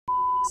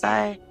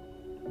say.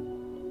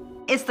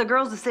 It's the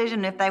girl's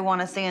decision if they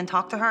want to see and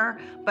talk to her,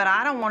 but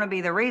I don't want to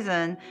be the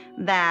reason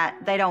that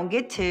they don't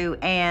get to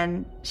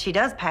and she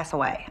does pass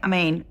away. I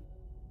mean,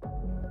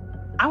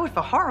 I would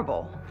feel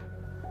horrible.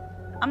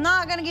 I'm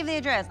not gonna give the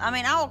address. I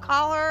mean, I will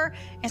call her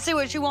and see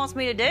what she wants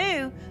me to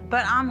do,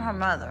 but I'm her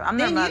mother. I'm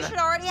their mother. Then you should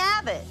already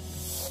have it.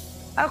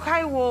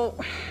 Okay, well,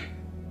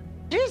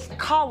 just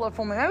call her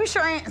for me. Maybe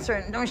she'll answer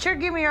it. Maybe she'll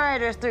give me her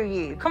address through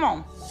you. Come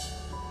on.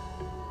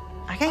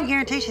 I can't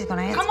guarantee she's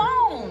gonna answer. Come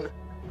on.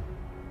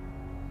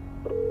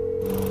 Here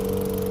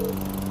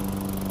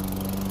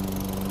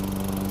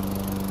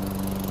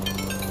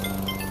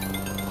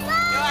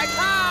I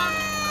come.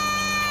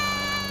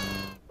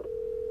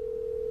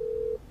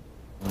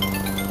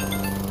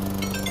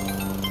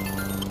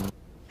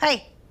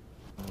 Hey.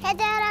 Hey,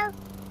 Dado.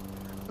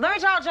 Let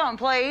me talk to him,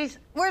 please.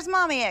 Where's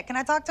Mommy at? Can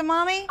I talk to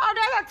Mommy? Oh,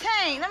 that's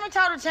Tank. Let me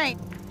talk to Tank.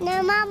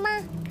 No,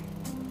 Mama.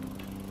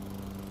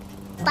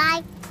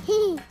 Bye.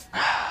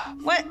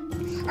 What?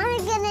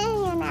 I'm getting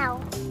in here now.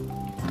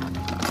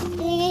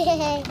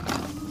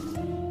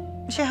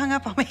 She hung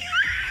up on me.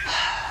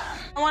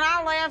 When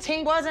I left,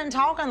 he wasn't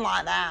talking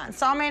like that.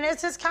 So, I mean,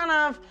 it's just kind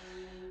of,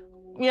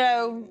 you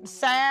know,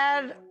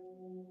 sad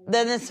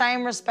that the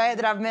same respect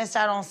that I've missed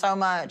out on so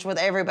much with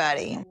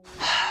everybody.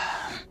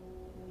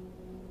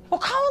 Well,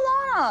 call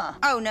Alana.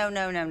 Oh, no.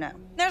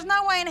 There's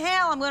no way in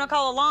hell I'm gonna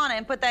call Alana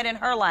and put that in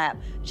her lap.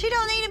 She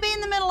don't need to be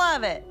in the middle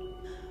of it.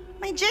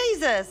 I mean,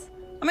 Jesus.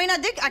 I mean, I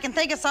can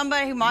think of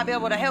somebody who might be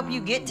able to help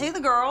you get to the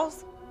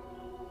girls.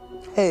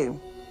 Who?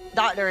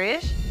 Dr.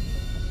 Ish.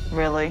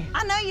 Really?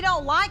 I know you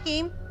don't like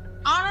him.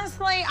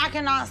 Honestly, I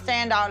cannot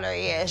stand Dr.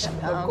 Ish.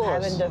 Of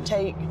course. Having to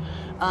take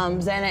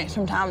Xanax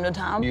from time to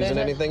time. Using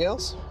anything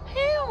else?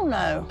 Hell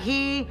no.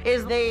 He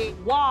is the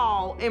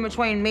wall in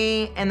between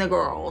me and the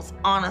girls,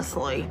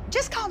 honestly.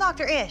 Just call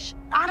Dr. Ish.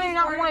 I do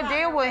not want to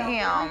deal with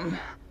him.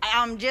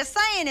 I'm just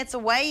saying it's a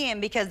way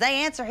in because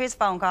they answer his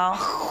phone call.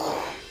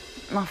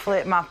 I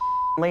flip my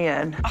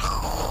lid.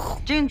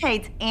 June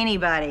hates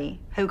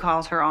anybody who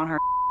calls her on her.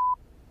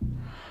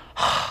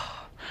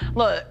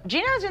 Look,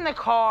 Gino's in the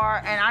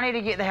car, and I need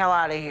to get the hell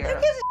out of here. Who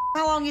gives a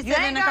how long you sit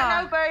in the car? You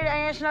ain't got nobody to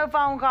answer no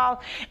phone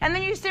calls, and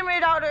then you send me to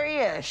Dr.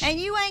 Ish. And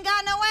you ain't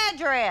got no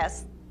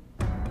address.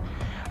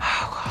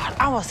 Oh, God,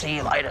 I will see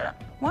you later.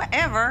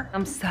 Whatever.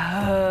 I'm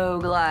so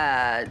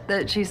glad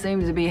that she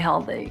seems to be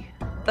healthy.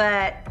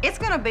 But it's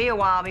gonna be a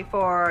while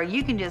before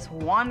you can just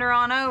wander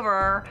on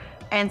over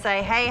and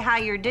say, hey, how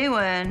you're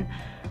doing,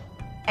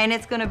 and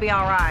it's gonna be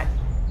all right.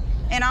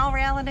 In all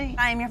reality,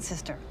 I am your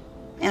sister.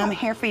 And I'm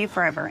here for you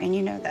forever, and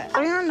you know that.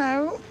 I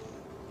know.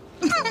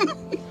 I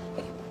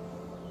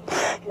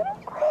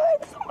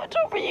cried so much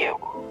over you.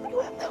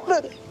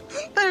 Let me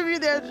do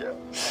that.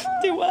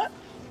 Do what?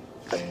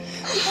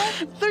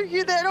 Thank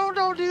you, that.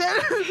 Don't do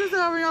that. Just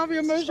I'll be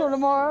emotional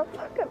tomorrow.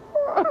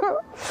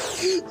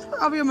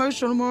 I'll be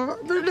emotional tomorrow.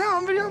 But now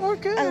I'm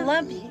okay. I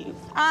love you.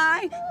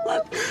 I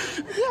love you.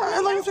 Yeah,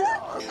 I love you.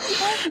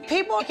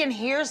 People can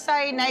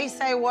hearsay,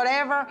 naysay,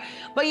 whatever,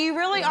 but you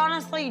really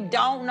honestly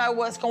don't know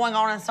what's going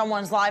on in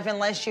someone's life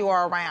unless you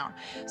are around.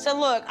 So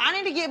look, I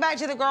need to get back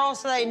to the girls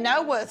so they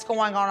know what's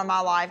going on in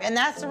my life, and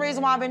that's the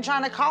reason why I've been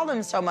trying to call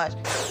them so much.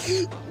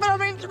 But I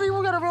mean,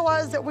 people gotta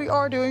realize that we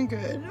are doing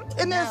good,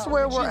 and that's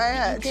where we're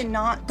at. You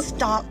cannot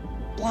stop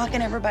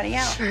blocking everybody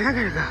out.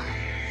 I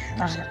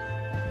gotta go.